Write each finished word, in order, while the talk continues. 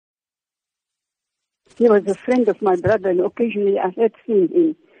He was a friend of my brother, and occasionally I had seen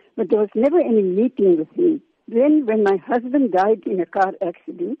him, but there was never any meeting with him. Then when my husband died in a car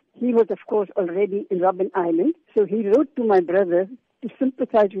accident, he was, of course, already in Robben Island, so he wrote to my brother to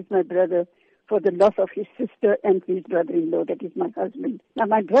sympathize with my brother for the loss of his sister and his brother-in-law, that is my husband. Now,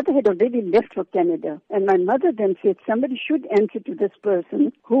 my brother had already left for Canada, and my mother then said somebody should answer to this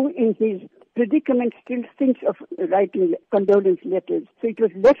person who, in his predicament, still thinks of writing condolence letters. So it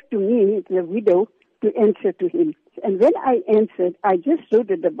was left to me, the widow, to answer to him. And when I answered, I just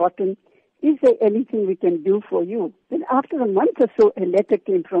wrote at the bottom, "Is there anything we can do for you?" Then after a month or so, a letter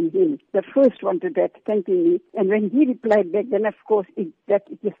came from him, the first one to that, thanking me. And when he replied back, then of course, it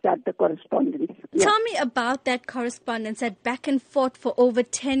just started the correspondence. Yeah. Tell me about that correspondence, that back and forth for over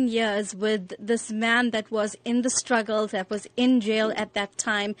 10 years with this man that was in the struggles, that was in jail at that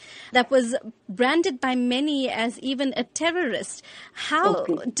time, that was branded by many as even a terrorist. How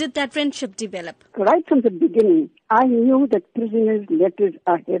did that friendship develop? Right from the beginning, I knew that prisoners' letters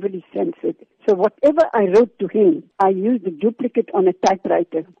are heavily censored. So whatever I wrote to him, I used a duplicate on a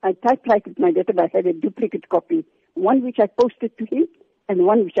typewriter. I typewritten my letter, but I had a duplicate copy, one which I posted to him and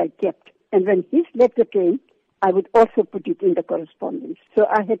one which I kept. And when his letter came, I would also put it in the correspondence. So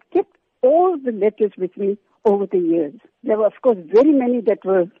I had kept all the letters with me over the years. There were, of course, very many that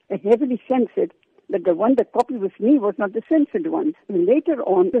were heavily censored, but the one that copied with me was not the censored one. And later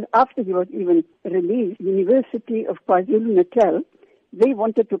on, after he was even released, University of KwaZulu-Natal, they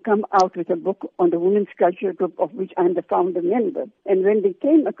wanted to come out with a book on the women's culture group, of which I'm the founder member. And when they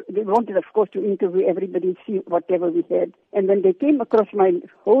came, they wanted, of course, to interview everybody, see whatever we had. And when they came across my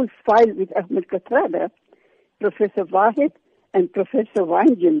whole file with Ahmed Kathrada, Professor Vahed and Professor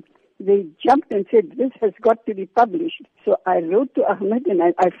Waetjen, they jumped and said, "This has got to be published." So I wrote to Ahmed and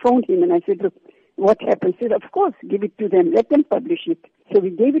I phoned him and I said, "Look, what happened?" He said, "Of course, give it to them. Let them publish it." So we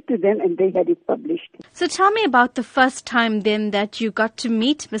gave it to them and they had it published. So tell me about the first time then that you got to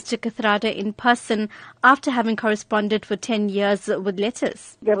meet Mr. Kathrada in person after having corresponded for 10 years with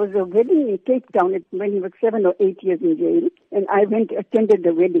letters. There was a wedding in Cape Town when he was 7 or 8 years in jail, and I attended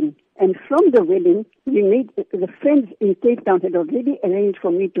the wedding. And from the wedding, we made the friends in Cape Town had already arranged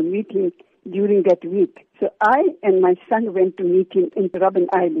for me to meet him during that week. So I and my son went to meet him in Robben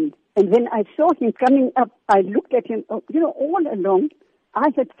Island. And when I saw him coming up, I looked at him, all along. I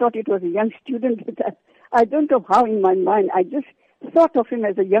had thought it was a young student. I don't know how in my mind, I just thought of him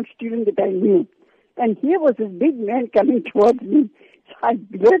as a young student that I knew. And here was this big man coming towards me. So I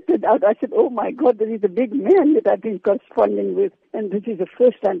blurted out, I said, "Oh my God, there is a big man that I've been corresponding with." And this is the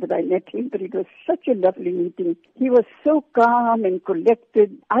first time that I met him, but it was such a lovely meeting. He was so calm and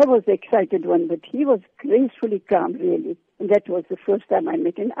collected. I was the excited one, but he was gracefully calm, really. And that was the first time I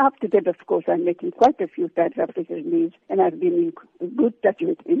met him. After that, of course, I met him quite a few times after his release, and I've been in good touch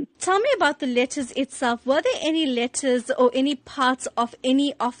with him. Tell me about the letters itself. Were there any letters or any parts of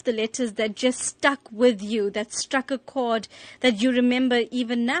any of the letters that just stuck with you, that struck a chord that you remember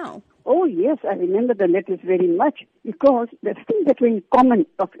even now? Oh, yes, I remember the letters very much because the things that were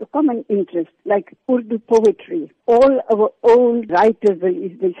of common interest, like Urdu poetry, all our old writers,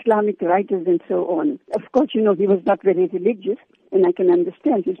 the Islamic writers and so on. Of course, he was not very religious, and I can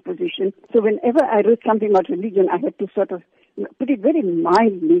understand his position. So whenever I wrote something about religion, I had to sort of put it very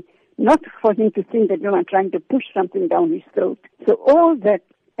mildly, not for him to think that, I'm trying to push something down his throat. So all that,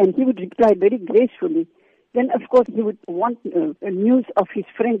 and he would reply very gracefully. Then, of course, he would want news of his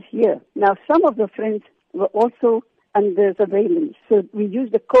friends here. Now, some of the friends were also under surveillance, so we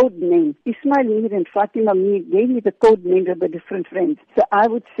used the code name. Ismail Mir and Fatima Mir gave me the code names of the different friends. So I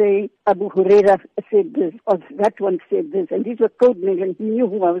would say Abu Huraira said this, or that one said this, and these were code names, and he knew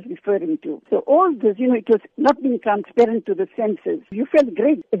who I was referring to. So all this, it was not being transparent to the senses. You felt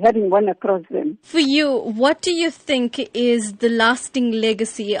great having one across them. For you, what do you think is the lasting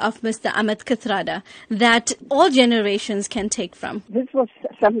legacy of Mr. Ahmed Kathrada that all generations can take from? This was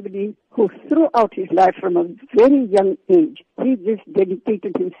somebody who throughout his life from a very young age, he just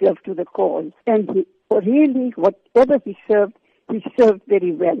dedicated himself to the cause. And he really, whatever he served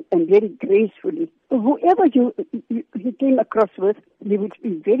very well and very gracefully. Whoever he came across with, he would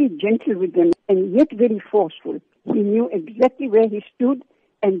be very gentle with them and yet very forceful. He knew exactly where he stood,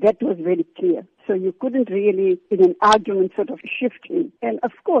 and that was very clear. So you couldn't really, in an argument, sort of shift him. And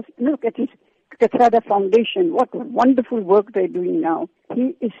of course, look at his Kathrada Foundation. What wonderful work they're doing now.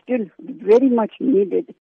 He is still very much needed.